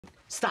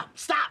Stop!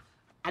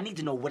 I need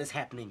to know what is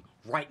happening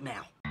right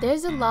now.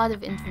 There's a lot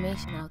of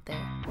information out there.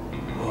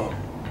 Whoa.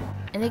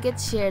 And it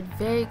gets shared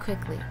very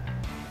quickly.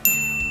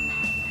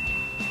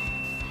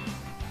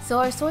 So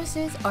our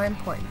sources are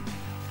important.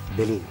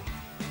 Believe me.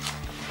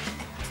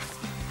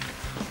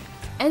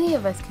 Any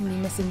of us can be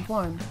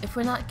misinformed if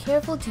we're not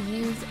careful to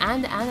use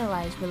and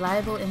analyze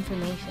reliable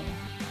information.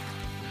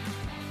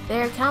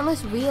 There are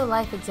countless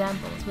real-life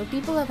examples where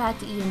people have had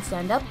to even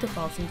stand up to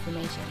false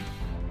information.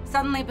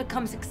 Suddenly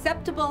becomes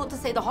acceptable to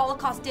say the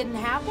Holocaust didn't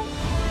happen?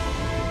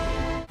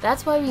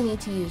 That's why we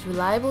need to use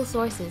reliable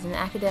sources and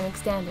academic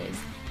standards,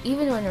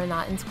 even when we're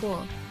not in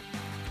school.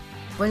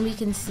 When we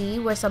can see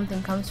where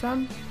something comes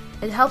from,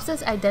 it helps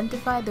us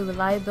identify the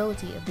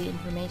reliability of the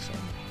information.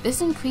 This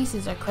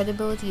increases our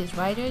credibility as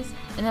writers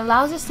and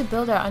allows us to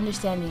build our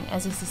understanding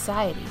as a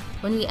society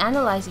when we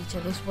analyze each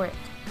other's work.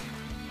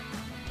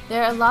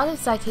 There are a lot of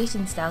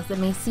citation styles that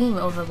may seem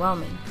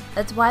overwhelming.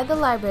 That's why the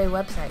library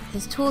website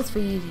has tools for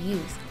you to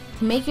use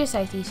to make your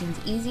citations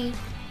easy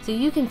so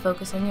you can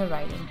focus on your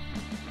writing.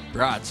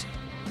 Grazie.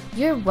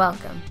 You're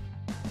welcome.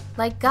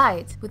 Like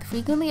guides with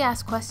frequently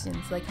asked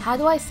questions like how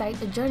do I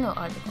cite a journal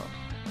article?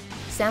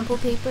 Sample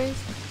papers?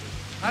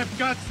 I've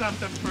got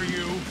something for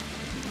you.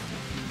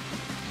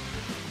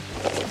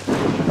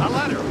 A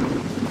letter.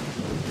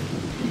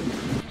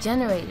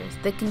 Generators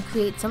that can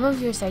create some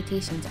of your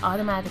citations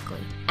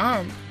automatically,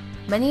 and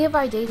many of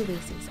our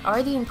databases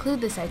already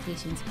include the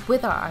citations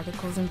with our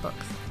articles and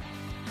books.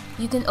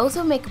 You can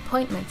also make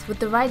appointments with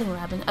the Writing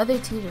Lab and other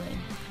tutoring.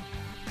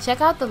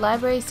 Check out the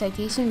library's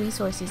citation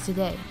resources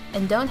today,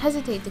 and don't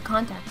hesitate to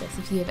contact us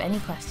if you have any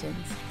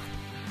questions.